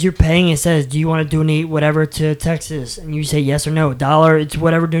as you're paying, it says, "Do you want to donate whatever to Texas?" And you say yes or no. $1, it's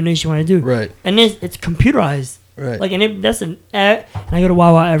whatever donation you want to do. Right. And it's computerized. Right. Like, and and I go to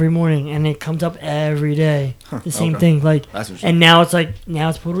Wawa every morning, and it comes up every day. The same thing. Like, and now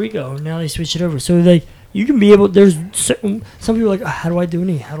it's Puerto Rico. Now they switch it over. So like, you can be able. There's some people are like, how do I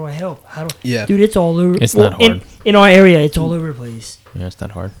donate? How do I help? Dude, it's all over. It's not hard. In our area, it's all over the place. Yeah, it's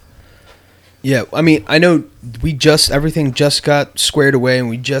not hard. Yeah, I mean, I know everything just got squared away, and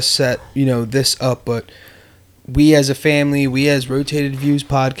we just set this up, but. We as a family, we as Rotated Views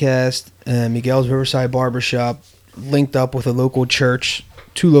Podcast, Miguel's Riverside Barbershop, linked up with a local church,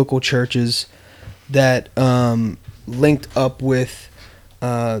 2 local churches that linked up with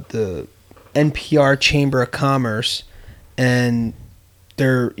the NPR Chamber of Commerce, and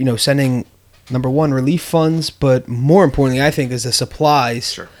they're sending number one relief funds, but more importantly, I think is the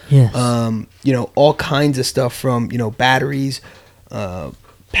supplies. Sure. Yes. All kinds of stuff from batteries.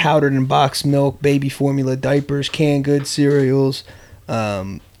 powdered and boxed milk, baby formula, diapers, canned goods, cereals,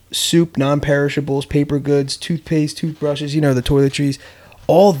 soup, non-perishables, paper goods, toothpaste, toothbrushes, the toiletries,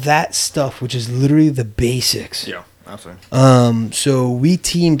 all that stuff, which is literally the basics. Yeah, absolutely. So we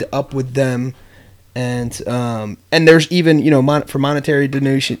teamed up with them, and there's even, for monetary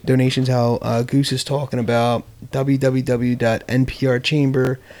donations, how Goose is talking about,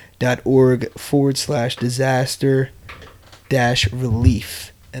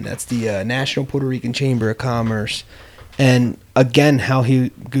 www.nprchamber.org/disaster-relief. And that's the National Puerto Rican Chamber of Commerce. And again, how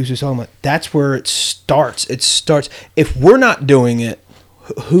Goose was talking about, that's where it starts. It starts. If we're not doing it,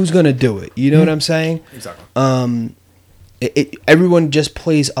 who's going to do it? You know what I'm saying? Exactly. Everyone just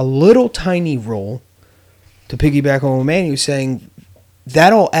plays a little tiny role. To piggyback on what Manny was saying,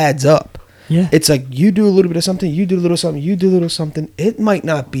 that all adds up. Yeah. It's like you do a little bit of something, you do a little something, you do a little something. It might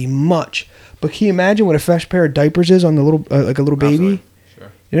not be much, but can you imagine what a fresh pair of diapers is on the little like a little baby? Absolutely.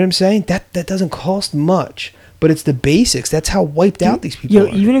 Sure. You know what I'm saying? That doesn't cost much, but it's the basics. That's how wiped out these people are.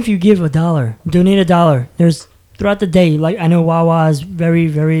 Even if you give $1, donate $1. There's throughout the day, like I know Wawa is very,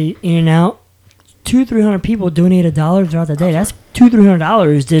 very in and out. 200-300 people donate $1 throughout the day. That's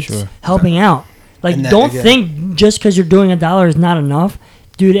 $200-300 that's helping out. Like, don't think just because you're doing $1 is not enough.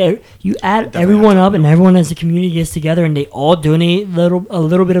 Dude, you add everyone up and everyone as a community gets together and they all donate a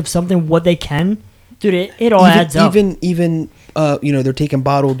little bit of something, what they can. Dude, it all adds up. Even they're taking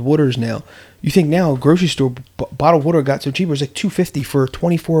bottled waters now. You think now, grocery store bottled water got so cheap, it was like $2.50 for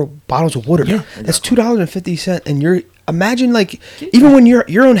 24 bottles of water. Yeah. That's $2.50. And imagine, like, even when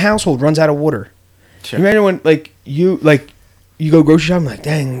your own household runs out of water. Sure. You imagine when, you go grocery shopping, like,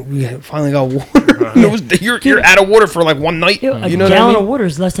 dang, we finally got water. You're out of water for like one night. A gallon of water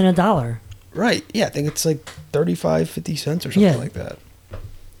is less than $1. Right. Yeah, I think it's like 50 cents or something like that.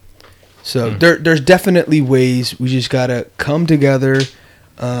 So there's definitely ways. We just gotta come together.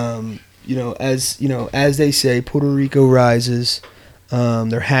 As they say, Puerto Rico rises.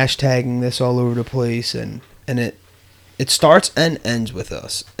 They're hashtagging this all over the place, and it starts and ends with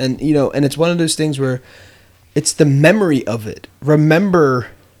us. And and it's one of those things where it's the memory of it. Remember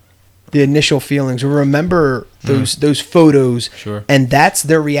the initial feelings, or remember those photos. Sure. And that's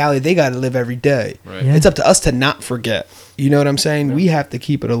their reality. They got to live every day. Right. Yeah. It's up to us to not forget. You know what I'm saying? Yeah. We have to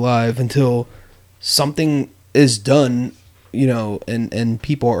keep it alive until something is done, and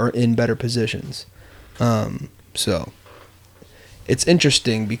people are in better positions. So it's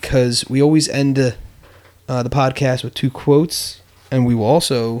interesting because we always end the podcast with 2 quotes, and we will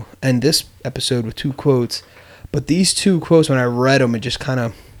also end this episode with 2 quotes. But these 2 quotes, when I read them, it just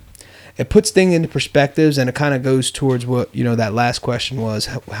it puts things into perspectives, and it kind of goes towards what, that last question was,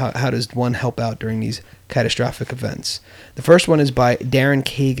 how does one help out during these catastrophic events? The first one is by Darren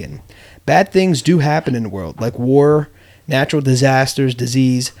Kagan. Bad things do happen in the world, like war, natural disasters,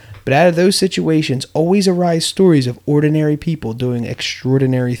 disease, but out of those situations always arise stories of ordinary people doing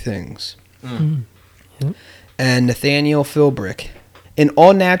extraordinary things. Yep. And Nathaniel Philbrick. In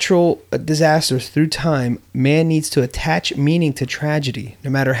all natural disasters through time, man needs to attach meaning to tragedy, no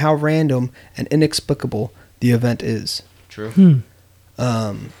matter how random and inexplicable the event is. True.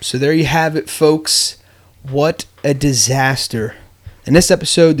 So there you have it, folks. What a disaster. In this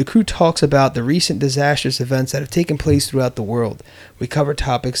episode, the crew talks about the recent disastrous events that have taken place throughout the world. We cover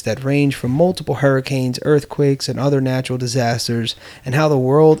topics that range from multiple hurricanes, earthquakes, and other natural disasters, and how the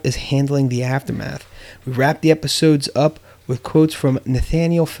world is handling the aftermath. We wrap the episodes up with quotes from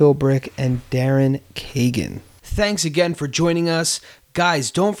Nathaniel Philbrick and Darren Kagan. Thanks again for joining us.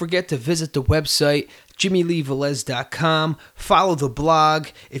 Guys, don't forget to visit the website, JimmyLeeVelez.com. Follow the blog.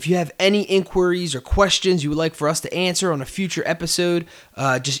 If you have any inquiries or questions you would like for us to answer on a future episode,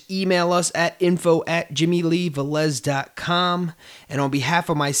 just email us at info@JimmyLeeVelez.com. And on behalf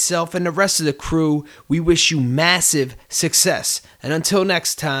of myself and the rest of the crew, we wish you massive success. And until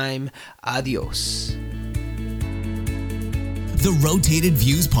next time, adios. The Rotated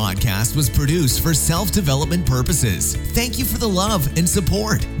Views podcast was produced for self-development purposes. Thank you for the love and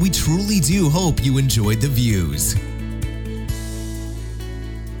support. We truly do hope you enjoyed the views.